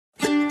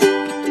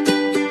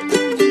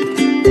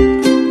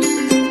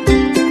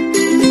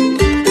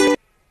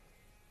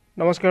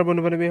নমস্কাৰ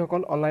বন্ধু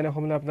বান্ধৱীসকল অনলাইন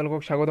অসমলৈ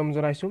আপোনালোকক স্বাগতম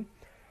জনাইছোঁ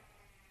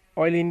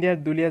অইল ইণ্ডিয়াৰ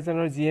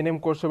দুলিয়াজানৰ GNM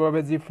কোৰ্ছৰ বাবে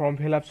যি ফৰ্ম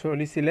ফিল আপ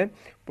চলিছিলে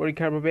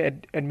পৰীক্ষাৰ বাবে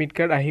এডমিট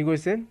কাৰ্ড আহি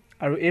গৈছে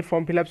আৰু এই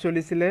ফৰ্ম ফিল আপ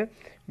চলিছিলে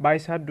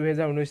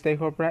 22/7/2019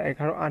 তাৰিখৰ পৰা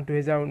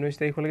 11/8/2019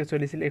 তাৰিখলৈকে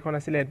চলিছিল এখন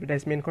আছিল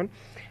এডভাৰটাইজমেণ্টখন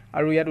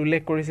আৰু ইয়াত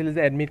উল্লেখ কৰিছিল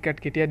যে এডমিট কাৰ্ড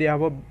কেতিয়া দিয়া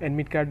হ'ব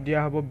এডমিট কাৰ্ড দিয়া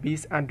হ'ব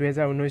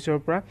 20/8/2019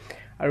 পৰা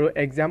আৰু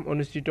এক্সাম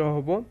অনুষ্ঠিত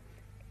হ'ব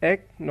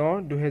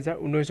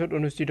 1/9/2019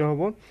 অনুষ্ঠিত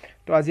হ'ব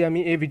তো আজি আমি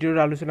এই ভিডিঅ'ৰ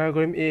আলোচনা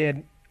কৰিম এই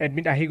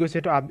এডমিট আহি গৈছে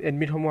তো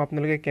এডমিটসমূহ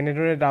আপোনালোকে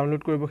কেনেদৰে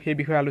ডাউনলোড কৰিব সেই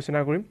বিষয়ে আলোচনা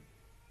কৰিম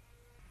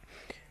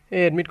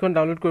এই এডমিটখন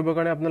ডাউনলোড কৰিবৰ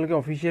কাৰণে আপোনালোকে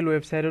অফিচিয়েল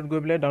ৱেবছাইটত গৈ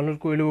পেলাই ডাউনলোড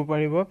কৰি ল'ব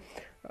পাৰিব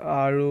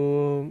আৰু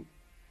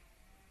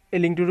এই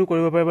লিংকটো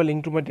কৰিব পাৰিব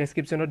লিংকটো মই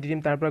ডেছক্ৰিপশ্যনত দি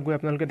দিম তাৰ পৰা গৈ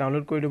আপোনালোকে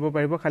ডাউনলোড কৰি ল'ব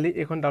পাৰিব খালি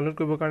এখন ডাউনলোড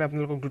কৰিবৰ কাৰণে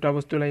আপোনালোকক দুটা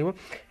বস্তু লাগিব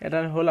এটা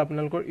হ'ল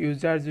আপোনালোকৰ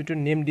ইউজাৰ যিটো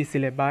নেম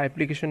দিছিলে বা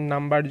এপ্লিকেশ্যন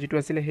নাম্বাৰ যিটো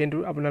আছিলে সেইটো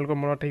আপোনালোকৰ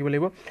মনত থাকিব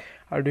লাগিব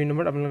আৰু দুই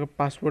নম্বৰত আপোনালোকৰ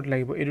পাছৱৰ্ড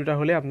লাগিব এই দুটা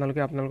হ'লে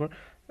আপোনালোকে আপোনালোকৰ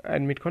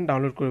এডমিটখন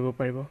ডাউনলোড কৰিব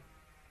পাৰিব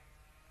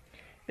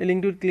এই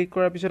লিংকটোত ক্লিক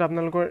কৰাৰ পিছত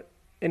আপোনালোকৰ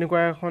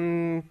এনেকুৱা এখন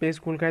পেজ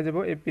খোল খাই যাব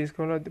এই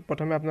পেজখনত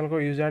প্ৰথমে আপোনালোকৰ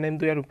ইউজাৰ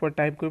নেমটো ইয়াৰ ওপৰত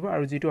টাইপ কৰিব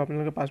আৰু যিটো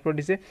আপোনালোকে পাছৱৰ্ড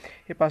দিছে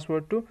এই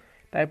পাছৱৰ্ডটো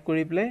টাইপ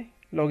কৰি পেলাই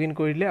লগইন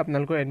কৰিলে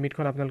আপোনালোকৰ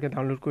এডমিটখন আপোনালোকে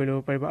ডাউনলোড কৰি ল'ব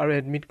পাৰিব আৰু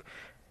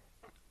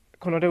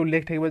এডমিটখনতে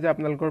উল্লেখ থাকিব যে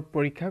আপোনালোকৰ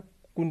পৰীক্ষা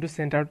কোনটো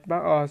চেণ্টাৰত বা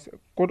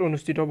ক'ত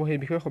অনুষ্ঠিত হ'ব সেই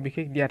বিষয়ে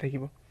সবিশেষ দিয়া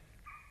থাকিব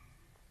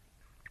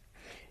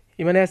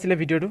ইমানেই আছিলে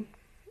ভিডিঅ'টো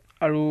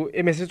আৰু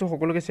এই মেছেজটো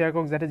সকলোকে শ্বেয়াৰ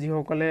কৰক যাতে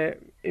যিসকলে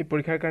এই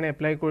পৰীক্ষাৰ কাৰণে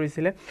এপ্লাই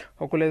কৰিছিলে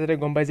সকলোৱে যাতে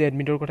গম পায় যে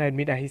এডমিটৰ কথা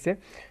এডমিট আহিছে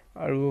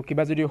আৰু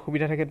কিবা যদি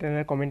অসুবিধা থাকে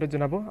তেনেহ'লে কমেণ্টত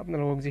জনাব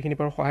আপোনালোকক যিখিনি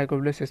পাৰোঁ সহায়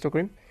কৰিবলৈ চেষ্টা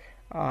কৰিম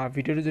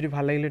ভিডিঅ'টো যদি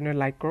ভাল লাগিলে তেনেহ'লে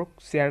লাইক কৰক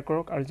শ্বেয়াৰ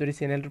কৰক আৰু যদি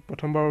চেনেলটো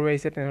প্ৰথমবাৰৰ বাবে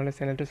আহিছে তেনেহ'লে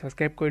চেনেলটো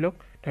ছাবস্ক্ৰাইব কৰি লওক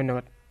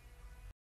ধন্যবাদ